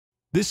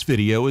This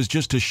video is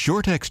just a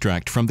short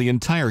extract from the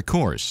entire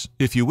course.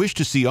 If you wish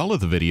to see all of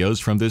the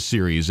videos from this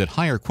series at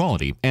higher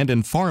quality and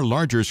in far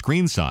larger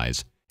screen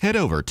size, head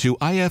over to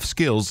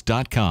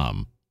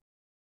ifskills.com.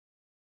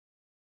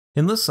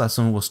 In this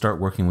lesson, we'll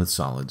start working with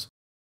solids.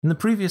 In the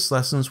previous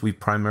lessons, we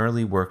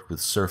primarily worked with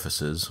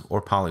surfaces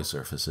or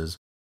polysurfaces,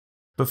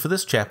 but for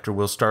this chapter,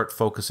 we'll start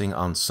focusing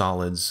on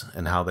solids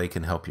and how they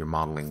can help your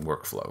modeling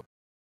workflow.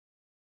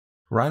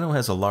 Rhino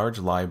has a large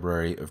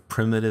library of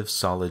primitive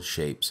solid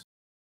shapes,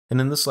 and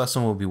in this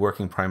lesson, we'll be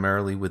working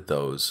primarily with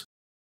those.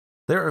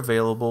 They're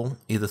available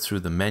either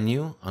through the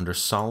menu under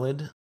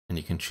Solid, and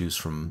you can choose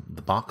from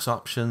the box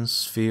options,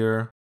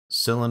 sphere,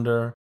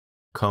 cylinder,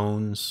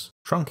 cones,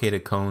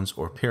 truncated cones,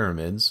 or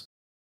pyramids,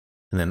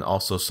 and then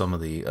also some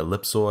of the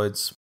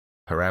ellipsoids,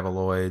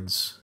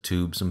 paraboloids,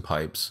 tubes, and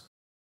pipes.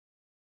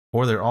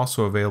 Or they're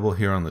also available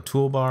here on the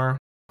toolbar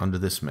under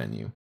this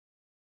menu.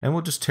 And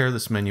we'll just tear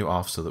this menu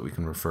off so that we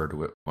can refer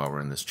to it while we're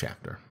in this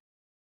chapter.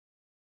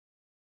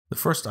 The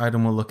first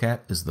item we'll look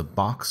at is the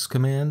box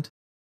command.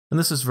 And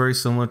this is very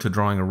similar to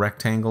drawing a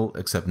rectangle,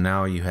 except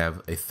now you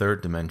have a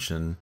third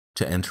dimension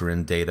to enter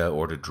in data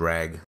or to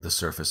drag the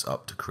surface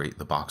up to create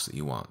the box that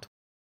you want.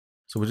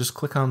 So we'll just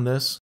click on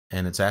this,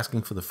 and it's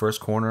asking for the first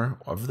corner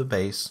of the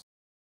base.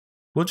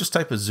 We'll just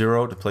type a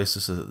 0 to place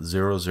this at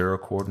 0, 0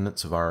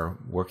 coordinates of our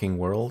working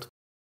world.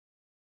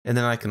 And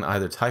then I can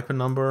either type a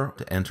number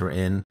to enter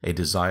in a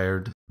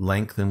desired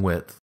length and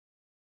width,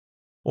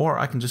 or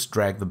I can just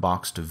drag the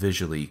box to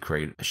visually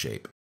create a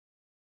shape.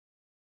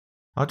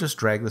 I'll just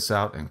drag this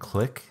out and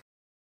click,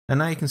 and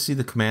now you can see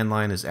the command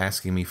line is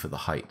asking me for the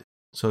height.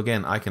 So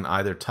again, I can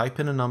either type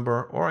in a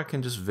number, or I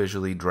can just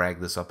visually drag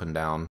this up and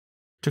down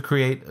to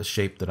create a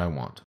shape that I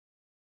want.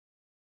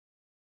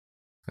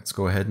 Let's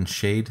go ahead and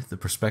shade the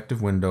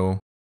perspective window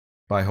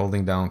by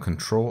holding down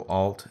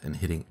Control-Alt and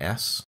hitting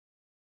S.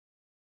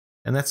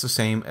 And that's the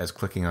same as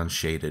clicking on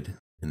Shaded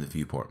in the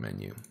viewport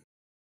menu.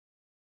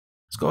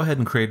 Let's go ahead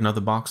and create another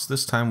box.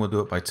 This time we'll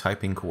do it by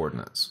typing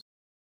coordinates.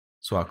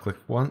 So I'll click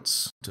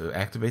once to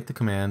activate the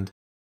command.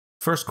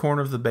 First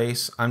corner of the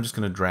base, I'm just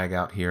going to drag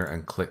out here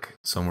and click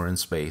somewhere in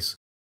space.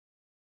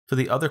 For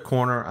the other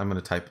corner, I'm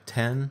going to type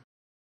 10.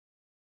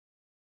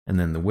 And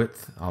then the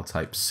width, I'll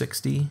type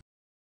 60.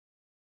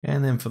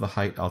 And then for the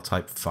height, I'll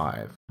type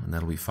 5. And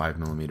that'll be 5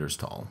 millimeters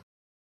tall.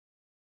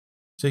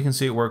 So you can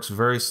see it works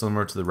very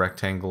similar to the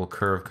rectangle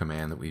curve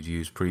command that we've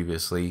used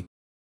previously,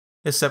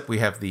 except we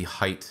have the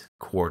height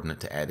coordinate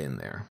to add in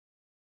there.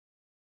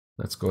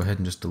 Let's go ahead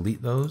and just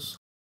delete those.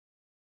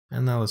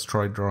 And now let's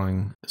try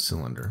drawing a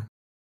cylinder.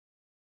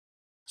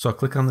 So I'll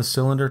click on the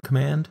cylinder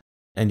command,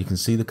 and you can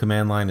see the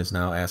command line is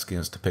now asking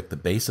us to pick the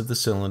base of the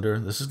cylinder.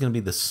 This is going to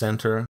be the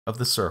center of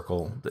the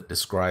circle that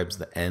describes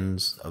the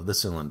ends of the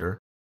cylinder.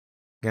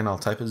 Again, I'll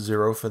type a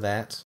 0 for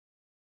that.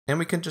 And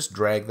we can just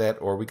drag that,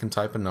 or we can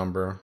type a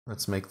number.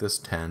 Let's make this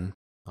 10.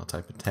 I'll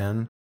type a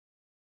 10.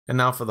 And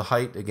now for the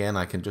height, again,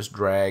 I can just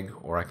drag,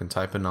 or I can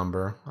type a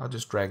number. I'll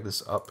just drag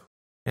this up,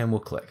 and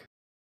we'll click.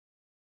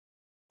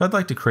 I'd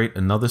like to create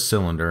another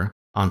cylinder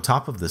on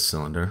top of this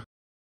cylinder.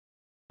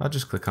 I'll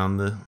just click on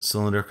the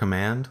cylinder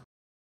command.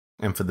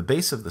 And for the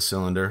base of the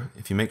cylinder,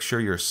 if you make sure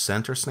your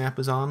center snap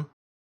is on,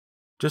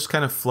 just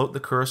kind of float the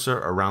cursor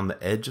around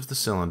the edge of the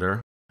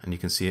cylinder, and you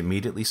can see it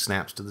immediately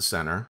snaps to the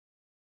center.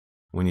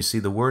 When you see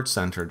the word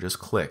center, just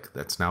click.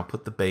 That's now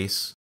put the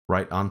base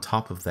right on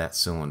top of that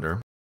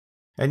cylinder.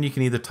 And you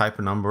can either type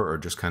a number or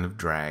just kind of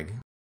drag.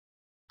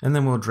 And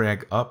then we'll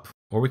drag up,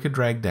 or we could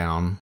drag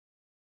down,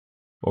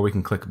 or we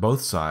can click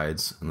both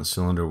sides, and the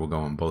cylinder will go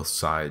on both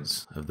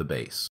sides of the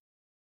base.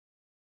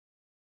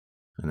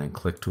 And then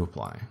click to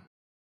apply.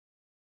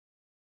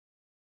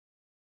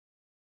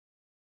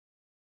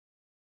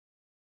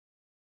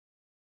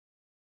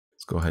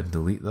 Let's go ahead and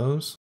delete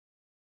those.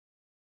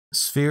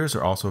 Spheres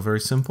are also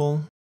very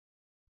simple.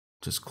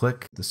 Just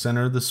click the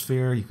center of the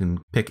sphere. You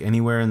can pick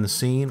anywhere in the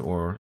scene,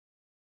 or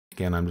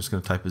again, I'm just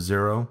going to type a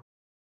 0.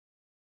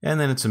 And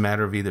then it's a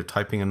matter of either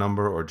typing a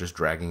number or just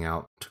dragging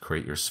out to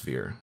create your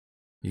sphere.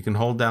 You can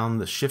hold down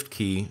the Shift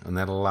key, and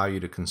that'll allow you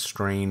to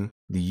constrain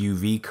the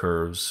UV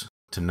curves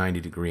to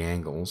 90-degree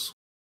angles.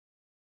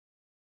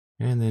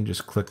 And then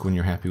just click when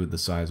you're happy with the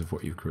size of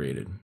what you've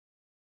created.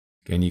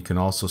 Again, you can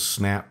also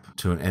snap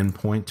to an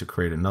endpoint to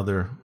create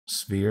another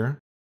sphere.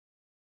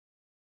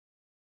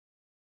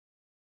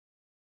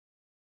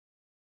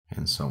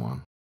 And so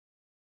on.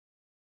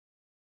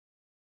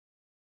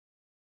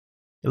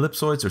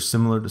 Ellipsoids are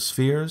similar to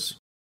spheres.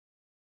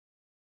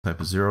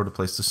 Type a 0 to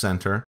place the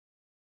center.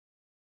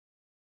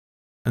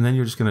 And then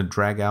you're just going to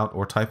drag out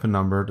or type a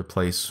number to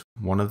place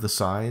one of the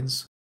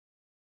sides.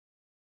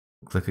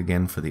 Click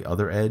again for the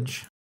other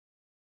edge.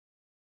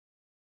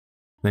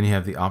 Then you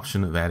have the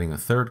option of adding a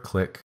third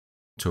click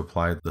to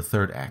apply the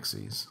third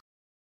axis.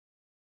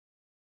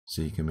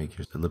 So you can make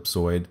your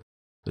ellipsoid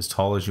as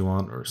tall as you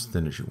want or as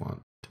thin as you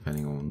want,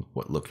 depending on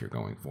what look you're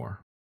going for.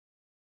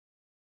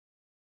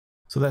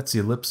 So that's the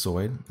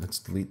ellipsoid. Let's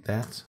delete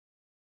that.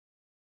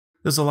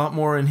 There's a lot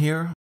more in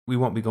here. We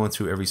won't be going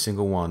through every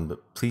single one,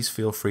 but please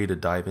feel free to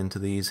dive into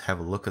these, have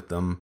a look at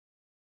them,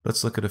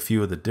 Let's look at a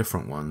few of the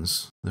different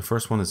ones. The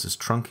first one is this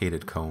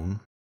truncated cone.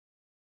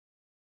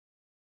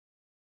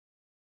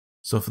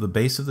 So for the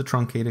base of the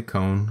truncated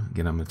cone,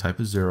 again, I'm going to type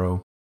a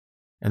 0,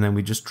 and then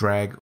we just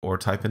drag or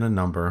type in a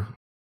number,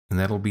 and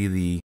that'll be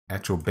the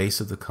actual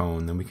base of the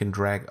cone. Then we can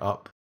drag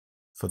up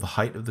for the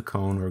height of the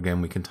cone, or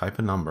again, we can type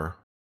a number.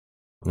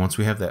 Once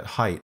we have that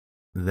height,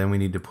 then we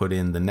need to put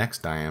in the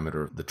next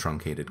diameter of the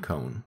truncated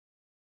cone.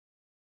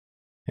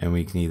 And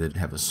we can either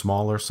have a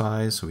smaller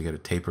size, so we get a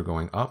taper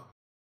going up,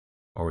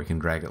 or we can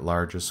drag it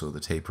larger so the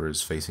taper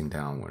is facing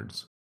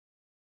downwards.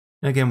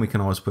 And again, we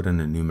can always put in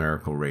a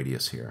numerical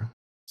radius here.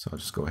 So I'll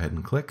just go ahead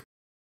and click,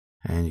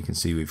 and you can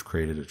see we've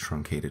created a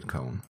truncated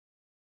cone.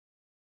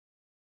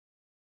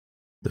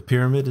 The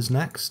pyramid is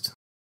next.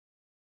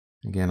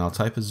 Again, I'll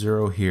type a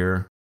 0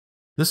 here.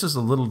 This is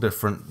a little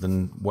different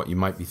than what you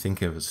might be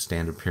thinking of as a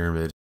standard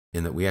pyramid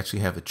in that we actually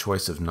have a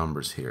choice of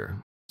numbers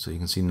here. So you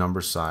can see number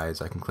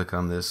sides. I can click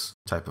on this,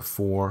 type a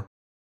 4,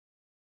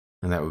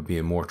 and that would be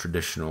a more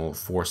traditional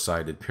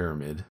 4-sided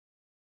pyramid.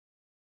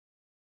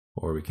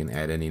 Or we can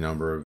add any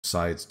number of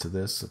sides to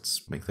this.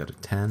 Let's make that a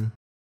 10.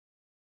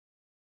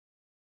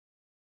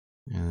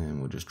 And then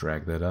we'll just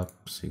drag that up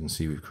so you can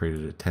see we've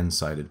created a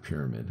 10-sided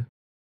pyramid.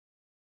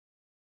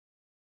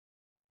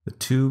 The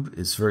tube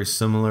is very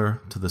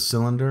similar to the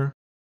cylinder.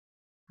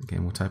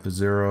 Again, we'll type a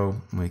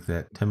 0, make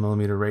that 10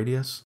 millimeter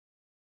radius.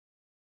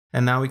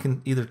 And now we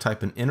can either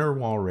type an inner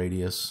wall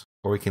radius,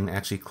 or we can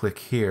actually click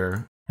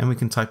here and we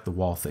can type the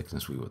wall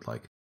thickness we would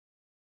like.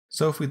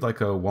 So if we'd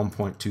like a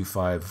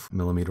 1.25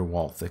 millimeter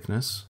wall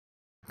thickness,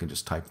 we can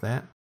just type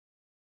that.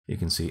 You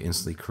can see it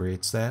instantly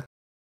creates that.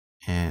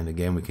 And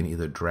again, we can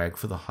either drag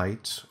for the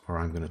height, or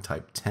I'm going to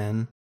type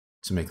 10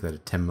 to make that a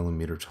 10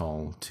 millimeter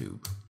tall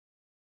tube.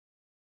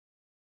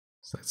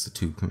 So that's the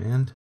tube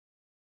command.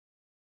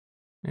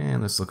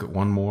 And let's look at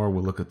one more.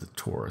 We'll look at the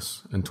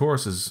torus. And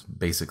torus is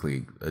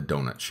basically a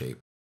donut shape.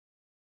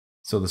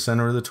 So the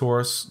center of the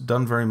torus,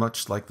 done very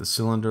much like the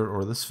cylinder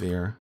or the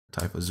sphere.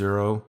 Type a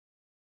 0.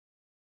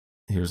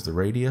 Here's the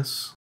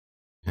radius.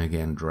 And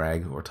again,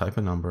 drag or type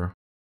a number.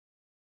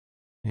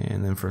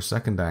 And then for a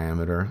second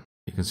diameter,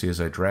 you can see as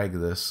I drag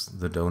this,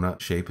 the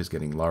donut shape is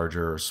getting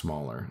larger or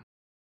smaller.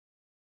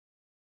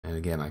 And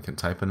again, I can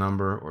type a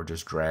number or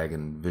just drag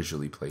and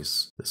visually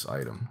place this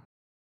item.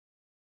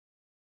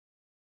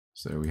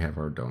 So there we have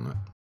our donut.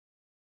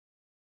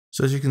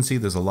 So as you can see,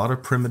 there's a lot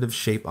of primitive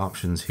shape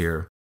options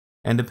here.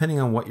 And depending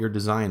on what your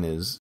design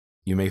is,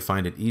 you may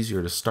find it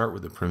easier to start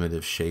with a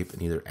primitive shape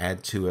and either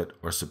add to it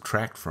or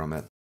subtract from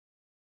it.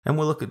 And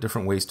we'll look at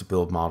different ways to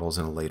build models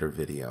in a later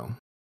video.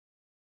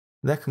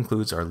 That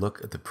concludes our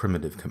look at the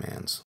primitive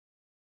commands.